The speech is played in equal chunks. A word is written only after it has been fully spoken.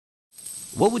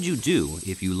What would you do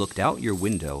if you looked out your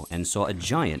window and saw a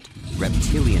giant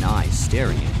reptilian eye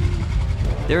staring at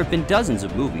you? There have been dozens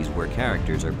of movies where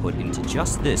characters are put into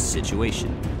just this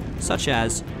situation, such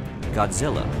as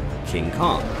Godzilla, King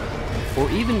Kong,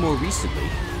 or even more recently,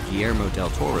 Guillermo del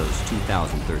Toro's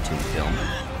 2013 film,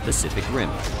 Pacific Rim.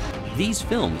 These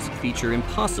films feature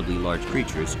impossibly large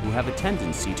creatures who have a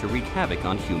tendency to wreak havoc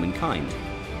on humankind,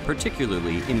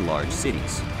 particularly in large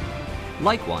cities.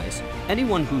 Likewise,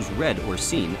 anyone who's read or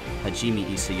seen Hajime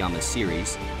Isayama's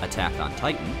series, Attack on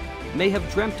Titan, may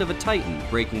have dreamt of a titan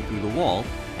breaking through the wall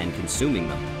and consuming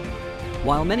them.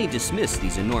 While many dismiss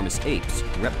these enormous apes,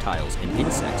 reptiles, and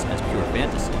insects as pure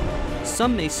fantasy,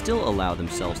 some may still allow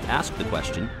themselves to ask the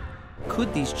question,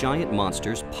 could these giant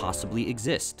monsters possibly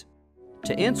exist?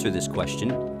 To answer this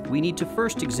question, we need to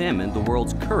first examine the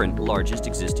world's current largest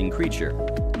existing creature,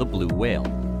 the blue whale.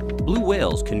 Blue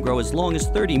whales can grow as long as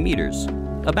 30 meters,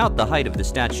 about the height of the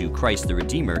statue Christ the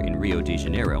Redeemer in Rio de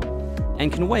Janeiro,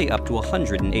 and can weigh up to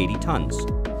 180 tons,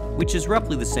 which is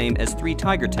roughly the same as 3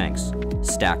 tiger tanks,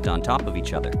 stacked on top of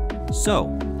each other. So,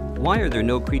 why are there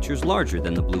no creatures larger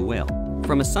than the blue whale?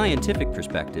 From a scientific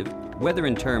perspective, whether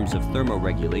in terms of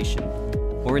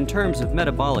thermoregulation or in terms of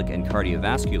metabolic and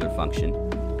cardiovascular function,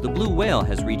 the blue whale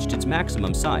has reached its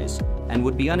maximum size and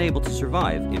would be unable to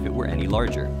survive if it were any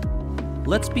larger.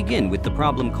 Let's begin with the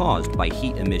problem caused by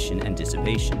heat emission and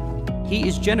dissipation. Heat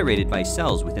is generated by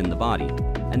cells within the body,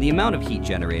 and the amount of heat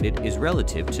generated is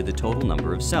relative to the total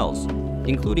number of cells,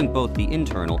 including both the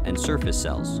internal and surface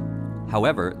cells.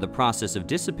 However, the process of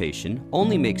dissipation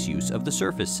only makes use of the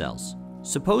surface cells.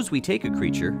 Suppose we take a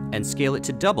creature and scale it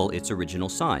to double its original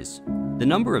size. The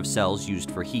number of cells used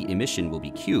for heat emission will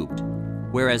be cubed,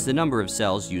 whereas the number of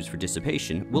cells used for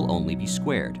dissipation will only be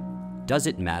squared. Does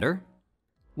it matter?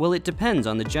 Well, it depends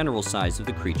on the general size of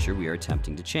the creature we are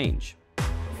attempting to change.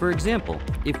 For example,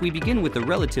 if we begin with a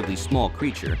relatively small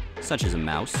creature, such as a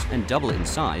mouse, and double it in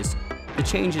size, the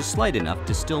change is slight enough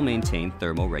to still maintain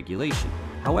thermoregulation.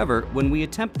 However, when we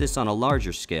attempt this on a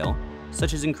larger scale,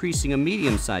 such as increasing a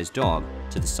medium-sized dog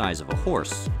to the size of a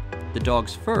horse, the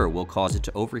dog's fur will cause it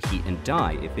to overheat and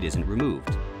die if it isn't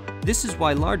removed. This is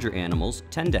why larger animals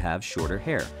tend to have shorter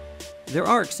hair. There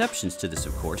are exceptions to this,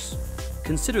 of course.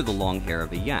 Consider the long hair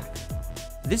of a yak.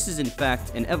 This is in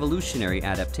fact an evolutionary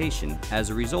adaptation as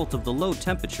a result of the low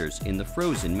temperatures in the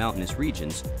frozen mountainous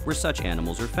regions where such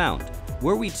animals are found.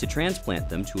 Were we to transplant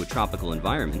them to a tropical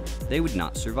environment, they would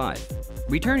not survive.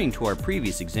 Returning to our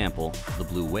previous example, the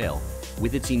blue whale,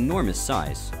 with its enormous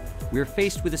size, we are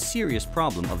faced with a serious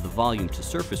problem of the volume to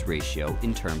surface ratio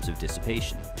in terms of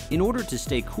dissipation. In order to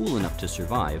stay cool enough to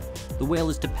survive, the whale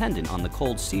is dependent on the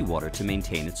cold seawater to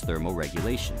maintain its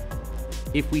thermoregulation.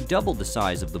 If we doubled the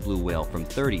size of the blue whale from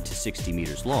 30 to 60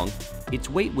 meters long, its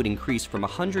weight would increase from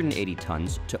 180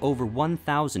 tons to over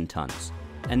 1,000 tons,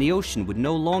 and the ocean would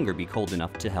no longer be cold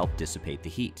enough to help dissipate the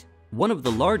heat. One of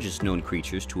the largest known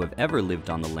creatures to have ever lived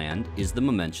on the land is the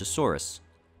Momentous Horas,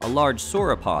 a large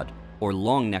sauropod, or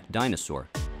long-necked dinosaur,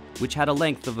 which had a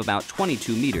length of about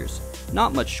 22 meters,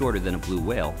 not much shorter than a blue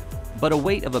whale, but a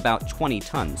weight of about 20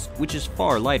 tons, which is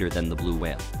far lighter than the blue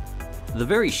whale. The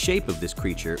very shape of this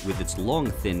creature, with its long,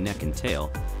 thin neck and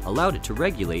tail, allowed it to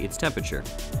regulate its temperature.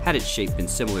 Had its shape been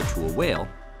similar to a whale,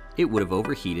 it would have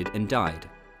overheated and died.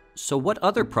 So what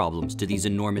other problems do these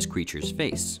enormous creatures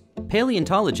face?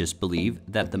 Paleontologists believe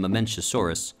that the Momentous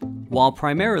Horas, while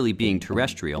primarily being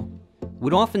terrestrial,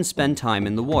 would often spend time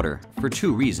in the water for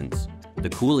 2 reasons: the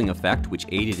cooling effect, which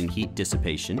aided in heat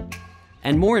dissipation,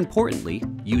 and more importantly,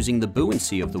 using the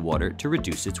buoyancy of the water to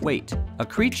reduce its weight. A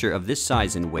creature of this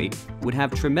size and weight would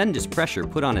have tremendous pressure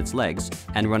put on its legs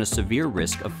and run a severe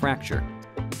risk of fracture.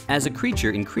 As a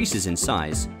creature increases in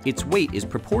size, its weight is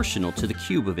proportional to the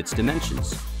cube of its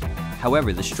dimensions.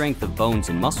 However, the strength of bones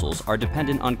and muscles are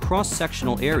dependent on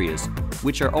cross-sectional areas,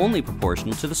 which are only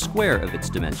proportional to the square of its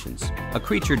dimensions. A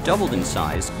creature doubled in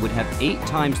size would have 8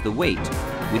 times the weight,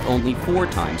 with only 4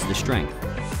 times the strength.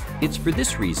 It's for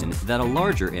this reason that a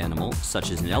larger animal, such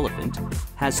as an elephant,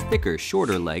 has thicker,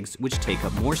 shorter legs which take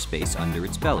up more space under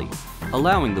its belly,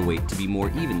 allowing the weight to be more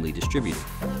evenly distributed.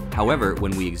 However,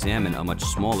 when we examine a much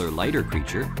smaller, lighter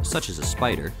creature, such as a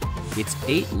spider, its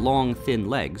 8 long, thin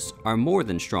legs are more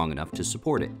than strong enough to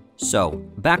support it. So,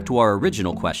 back to our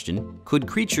original question, could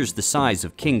creatures the size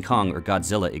of King Kong or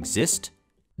Godzilla exist?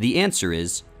 The answer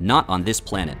is, not on this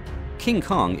planet. King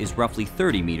Kong is roughly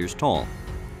 30 meters tall.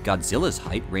 Godzilla's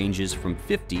height ranges from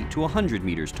 50 to 100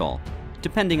 meters tall,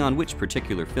 depending on which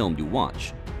particular film you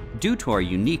watch. Due to our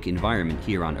unique environment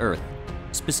here on Earth,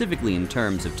 specifically in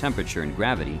terms of temperature and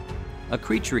gravity, a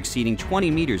creature exceeding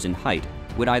 20 meters in height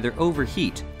would either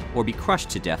overheat or be crushed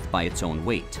to death by its own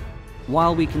weight.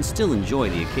 While we can still enjoy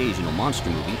the occasional monster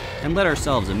movie and let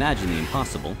ourselves imagine the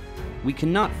impossible, we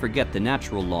cannot forget the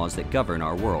natural laws that govern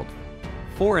our world.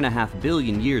 4.5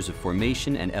 billion years of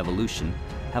formation and evolution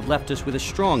have left us with a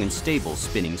strong and stable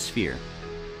spinning sphere.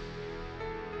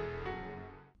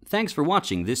 Thanks for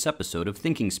watching this episode of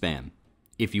Thinking Spam.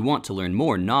 If you want to learn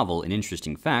more novel and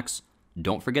interesting facts,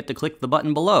 don't forget to click the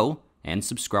button below and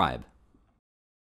subscribe.